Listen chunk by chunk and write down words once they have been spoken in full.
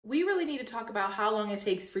We really need to talk about how long it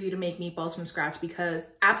takes for you to make meatballs from scratch, because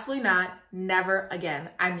absolutely not, never again.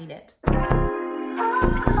 I mean it.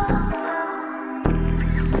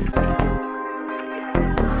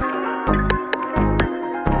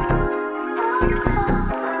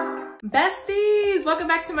 Besties, welcome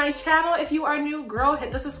back to my channel. If you are new, girl,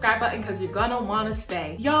 hit the subscribe button because you're gonna want to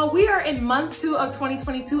stay. Y'all, we are in month 2 of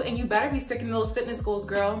 2022 and you better be sticking to those fitness goals,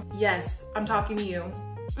 girl. Yes, I'm talking to you.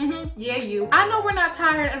 Yeah, you. I know we're not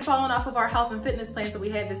tired and falling off of our health and fitness plans that we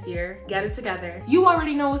had this year. Get it together. You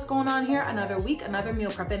already know what's going on here. Another week, another meal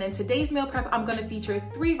prep. And in today's meal prep, I'm gonna feature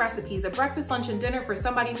 3 recipes of breakfast, lunch, and dinner for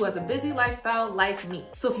somebody who has a busy lifestyle like me.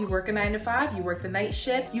 So if you work a 9 to 5, you work the night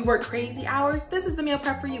shift, you work crazy hours, this is the meal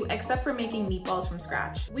prep for you, except for making meatballs from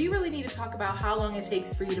scratch. We really need to talk about how long it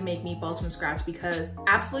takes for you to make meatballs from scratch, because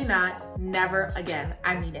absolutely not, never again.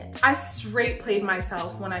 I mean it. I straight played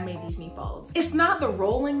myself when I made these meatballs. It's not the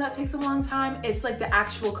rolling that takes a long time, it's like the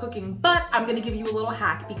actual cooking. But I'm gonna give you a little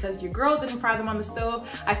hack because your girl didn't fry them on the stove.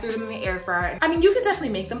 I threw them in the air fryer. I mean, you could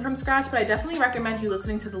definitely make them from scratch, but I definitely recommend you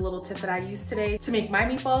listening to the little tip that I used today to make my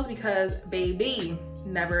meatballs, because baby,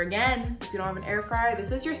 never again. If you don't have an air fryer,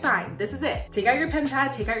 this is your sign. This is it. Take out your pen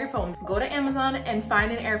pad, take out your phone, go to Amazon and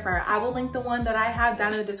find an air fryer. I will link the one that I have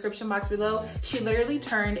down in the description box below. She literally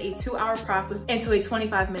turned a 2-hour process into a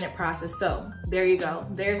 25-minute process. So there you go.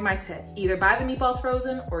 There's my tip. Either buy the meatballs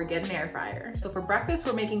frozen or get an air fryer. So for breakfast,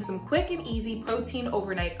 we're making some quick and easy protein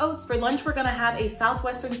overnight oats. For lunch, we're gonna have a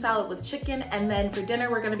Southwestern salad with chicken. And then for dinner,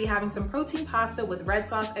 we're gonna be having some protein pasta with red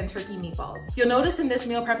sauce and turkey meatballs. You'll notice in this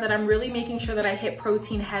meal prep that I'm really making sure that I hit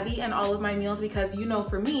protein heavy in all of my meals, because you know,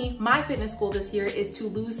 for me, my fitness goal this year is to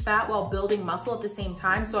lose fat while building muscle at the same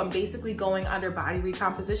time. So I'm basically going under body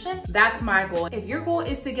recomposition. That's my goal. If your goal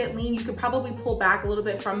is to get lean, you could probably pull back a little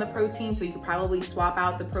bit from the protein. So you could probably swap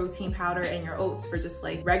out the protein powder in your oats for just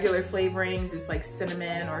like regular flavorings, just like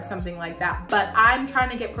cinnamon or something like that. But I'm trying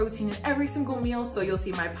to get protein in every single meal. So you'll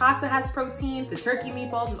see my pasta has protein. The turkey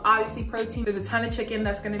meatballs is obviously protein. There's a ton of chicken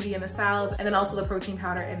that's gonna be in the salads, and then also the protein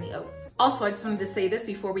powder and the oats. Also, I just wanted to say this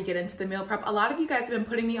before we get into the meal prep. A lot of you guys have been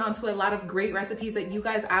putting me onto a lot of great recipes that you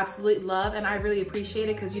guys absolutely love, and I really appreciate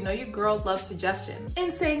it because you know your girl loves suggestions.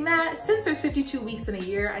 In saying that, since there's 52 weeks in a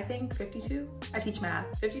year, I think 52? I teach math.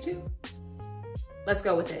 52? Let's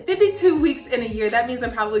go with it. 52 weeks in a year, that means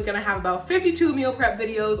I'm probably gonna have about 52 meal prep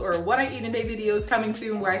videos or what I eat in a day videos coming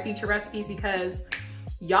soon where I feature recipes, because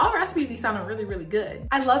y'all recipes be sounding really, really good.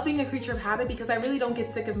 I love being a creature of habit because I really don't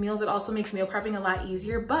get sick of meals. It also makes meal prepping a lot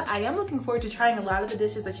easier, but I am looking forward to trying a lot of the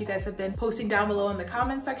dishes that you guys have been posting down below in the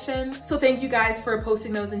comment section. So thank you guys for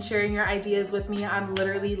posting those and sharing your ideas with me. I'm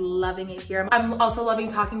literally loving it here. I'm also loving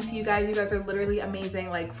talking to you guys. You guys are literally amazing.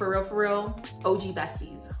 Like for real, OG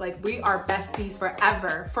besties. Like we are besties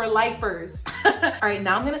forever, for lifers. All right,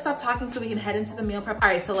 now I'm gonna stop talking so we can head into the meal prep. All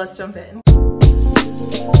right, so let's jump in.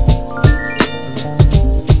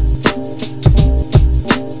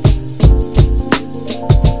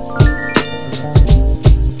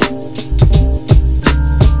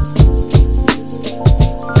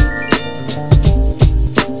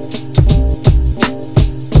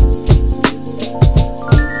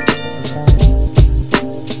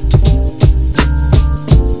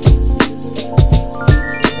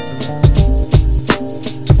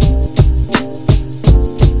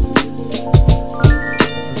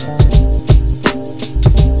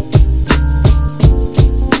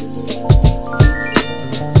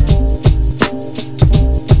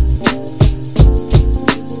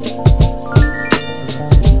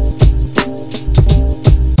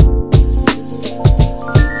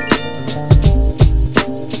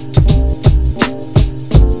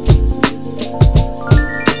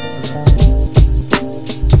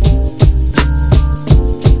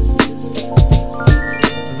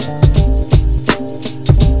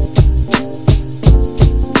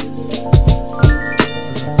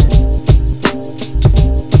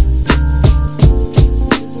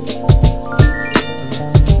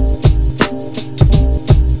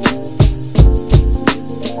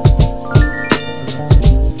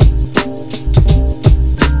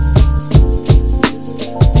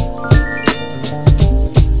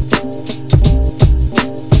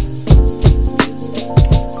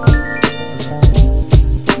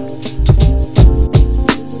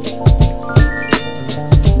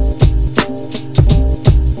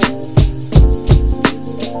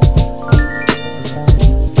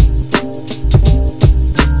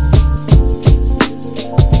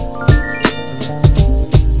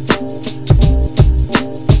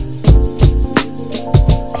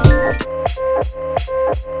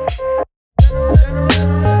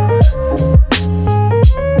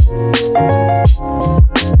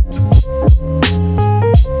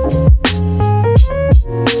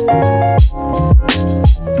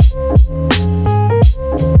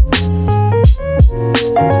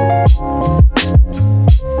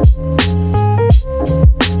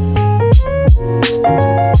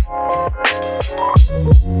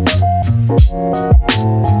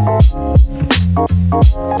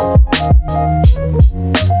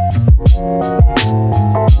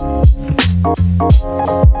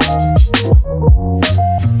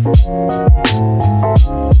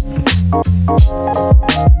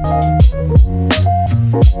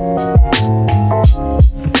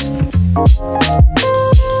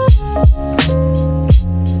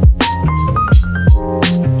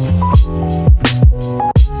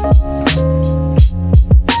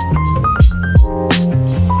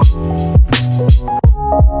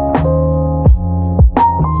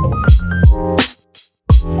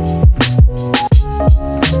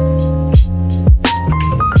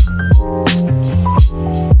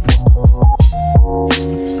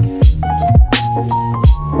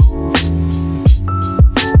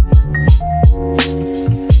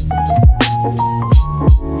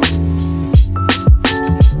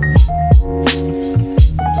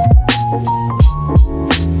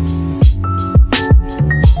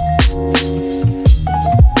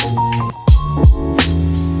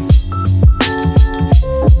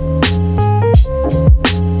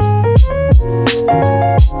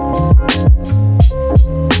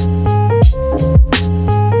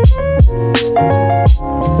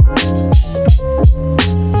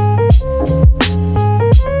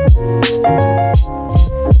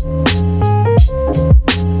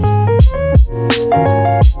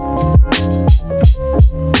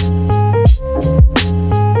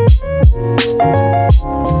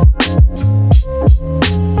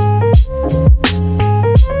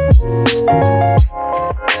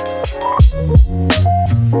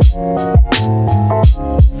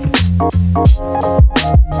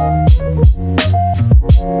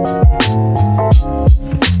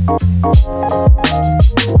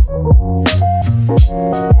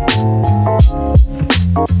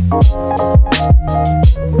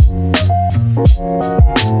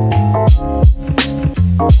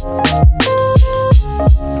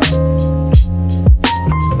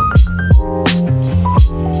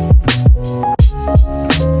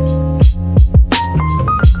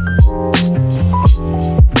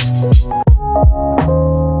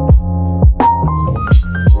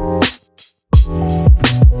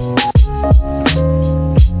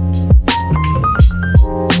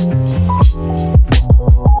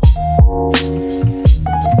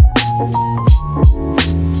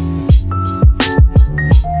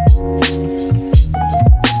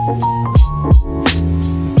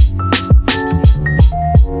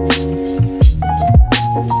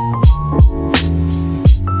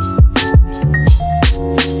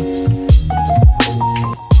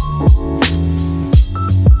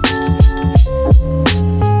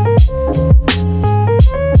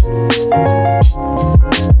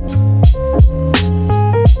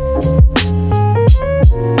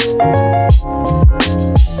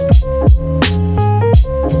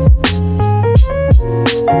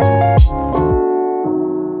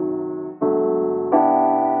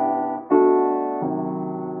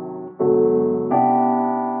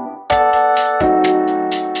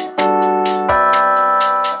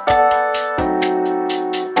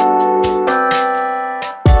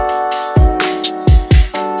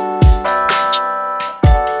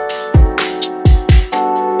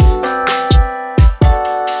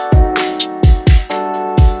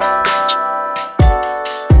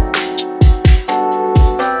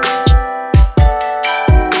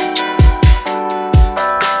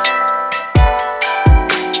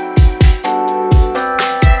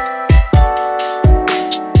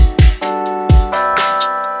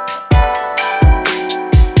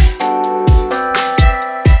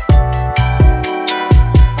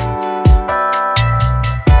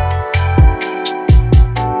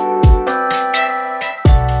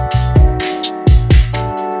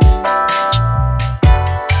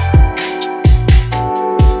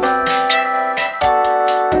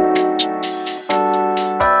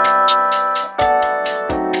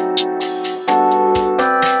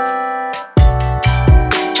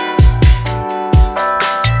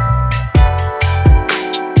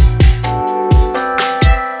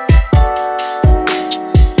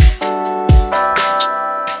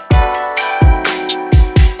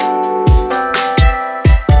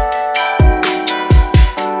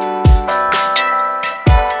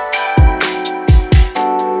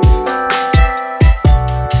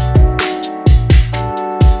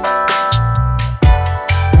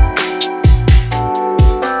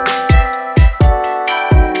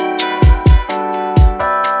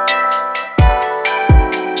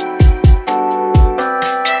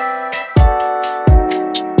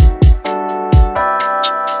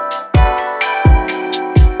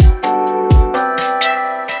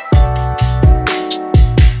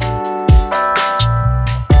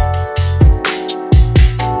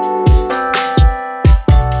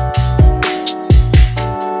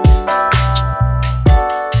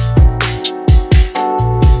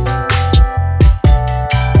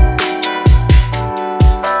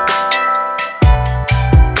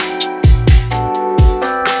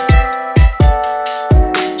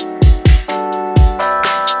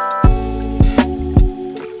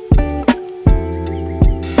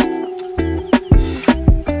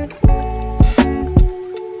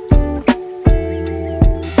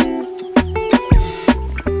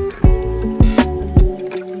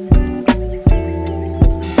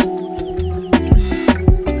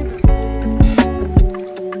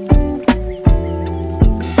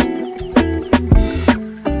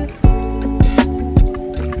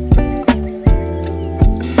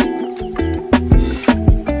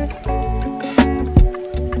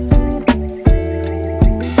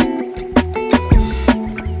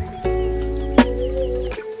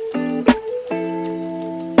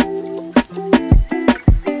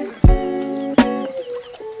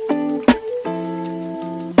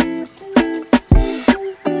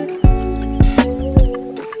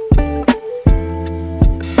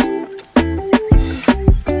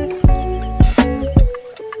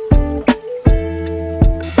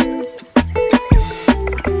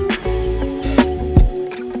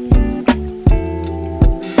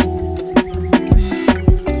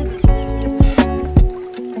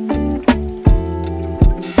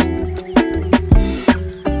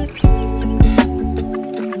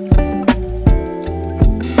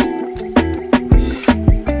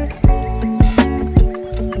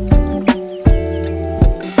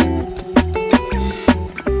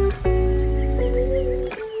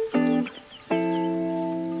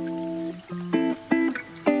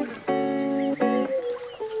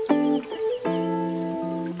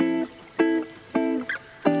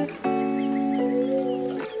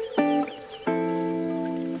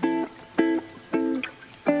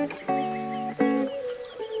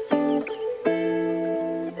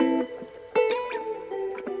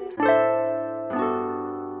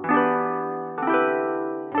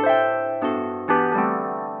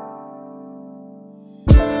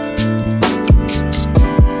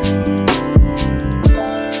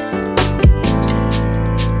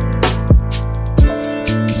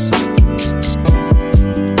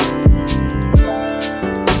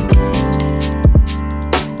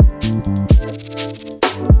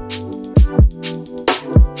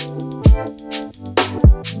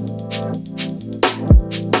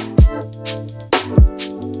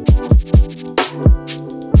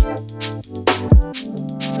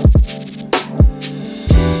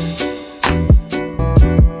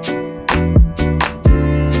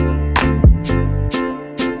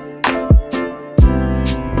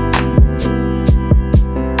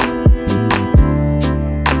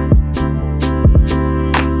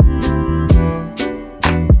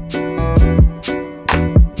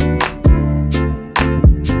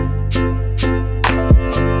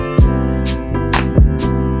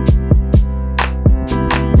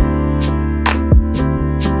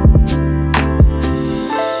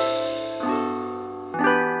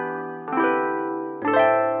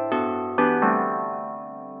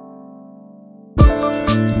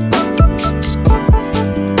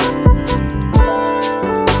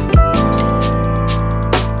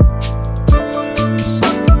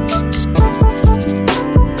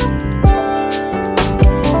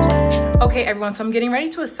 everyone, so I'm getting ready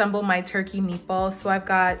to assemble my turkey meatballs. So I've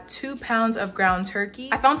got 2 pounds of ground turkey.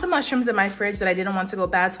 I found some mushrooms in my fridge that I didn't want to go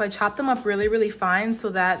bad, so I chopped them up really fine so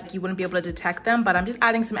that you wouldn't be able to detect them, but I'm just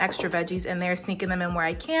adding some extra veggies in there, sneaking them in where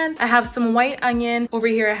I can. I have some white onion. Over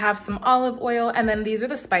here I have some olive oil, and then these are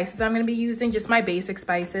the spices I'm gonna be using, just my basic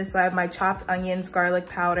spices. So I have my chopped onions, garlic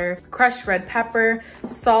powder, crushed red pepper,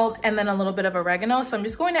 salt, and then a little bit of oregano. So I'm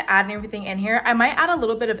just going to add everything in here. I might add a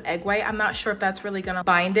little bit of egg white. I'm not sure if that's really gonna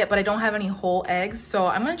bind it, but I don't have any whole eggs, so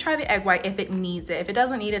I'm gonna try the egg white if it needs it. If it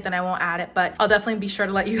doesn't need it, then I won't add it, but I'll definitely be sure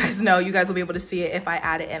to let you guys know. You guys will be able to see it if I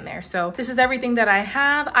add it in there. So this is everything that I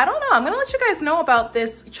have. I don't know, I'm gonna let you guys know about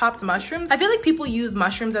this chopped mushrooms. I feel like people use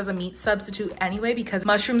mushrooms as a meat substitute anyway, because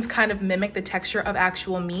mushrooms kind of mimic the texture of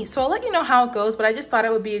actual meat. So I'll let you know how it goes, but I just thought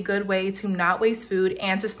it would be a good way to not waste food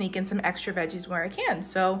and to sneak in some extra veggies where I can.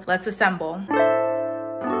 So let's assemble.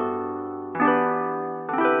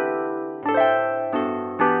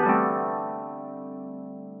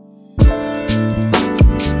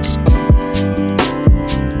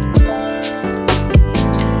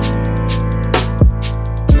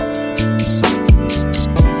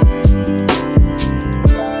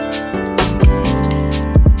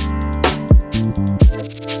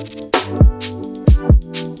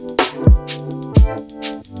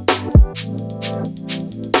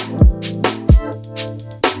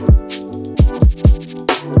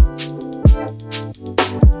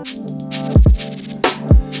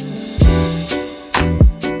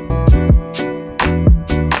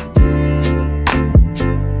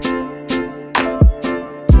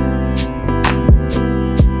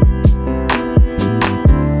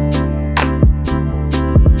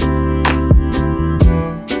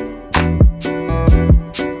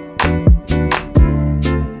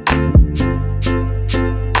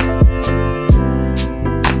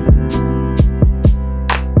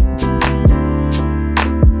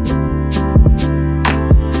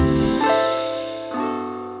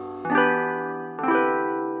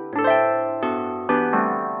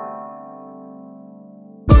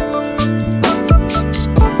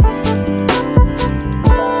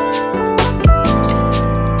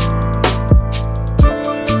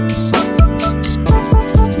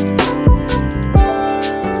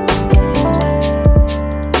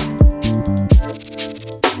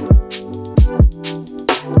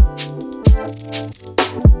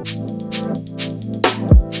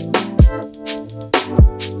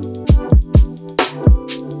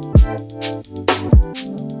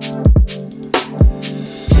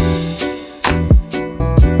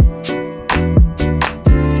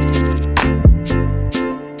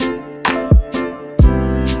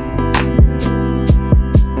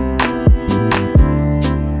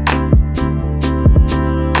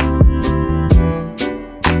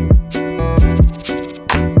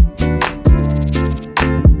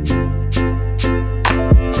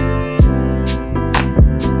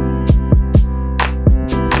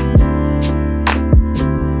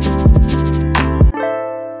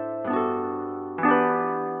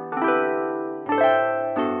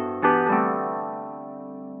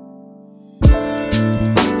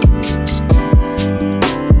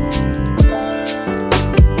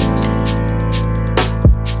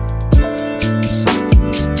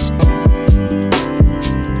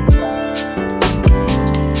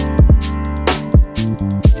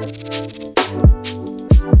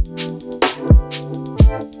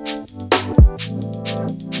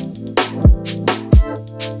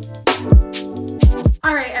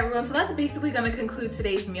 So that's basically gonna conclude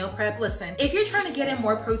today's meal prep. Listen, if you're trying to get in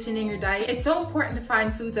more protein in your diet, it's so important to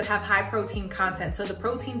find foods that have high protein content. So the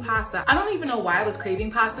protein pasta, I don't even know why I was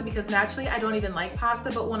craving pasta, because naturally I don't even like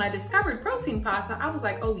pasta, but when I discovered protein pasta, I was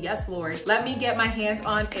like, oh yes, Lord, let me get my hands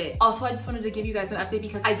on it. Also, I just wanted to give you guys an update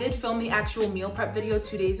because I did film the actual meal prep video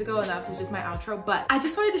 2 days ago, and that was just my outro, but I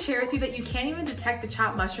just wanted to share with you that you can't even detect the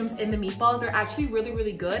chopped mushrooms in the meatballs. They're actually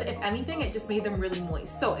really good. If anything, it just made them really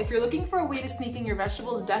moist. So if you're looking for a way to sneak in your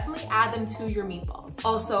vegetables, definitely add them to your meatballs.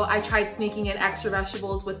 Also, I tried sneaking in extra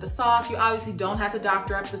vegetables with the sauce. You obviously don't have to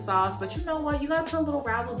doctor up the sauce, but you know what? You gotta put a little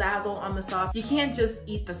razzle dazzle on the sauce. You can't just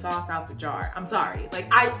eat the sauce out the jar. I'm sorry. Like,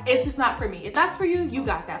 it's just not for me. If that's for you, you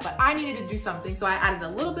got that. But I needed to do something, so I added a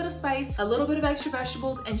little bit of spice, a little bit of extra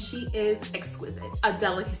vegetables, and she is exquisite. A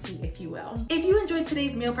delicacy, if you will. If you enjoyed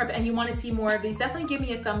today's meal prep and you want to see more of these, definitely give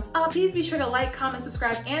me a thumbs up. Please be sure to like, comment,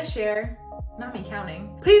 subscribe, and share. Not me counting.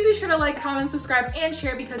 Please be sure to like, comment, subscribe, and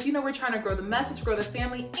share, because you know we're trying to grow the message, grow the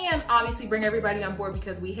family, and obviously bring everybody on board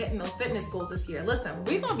because we hitting those fitness goals this year. Listen,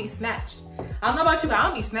 we're gonna be snatched. I don't know about you, but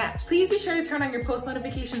I'll be snatched. Please be sure to turn on your post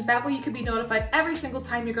notifications. That way you can be notified every single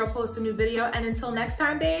time your girl posts a new video. And until next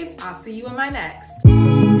time, babes, I'll see you in my next.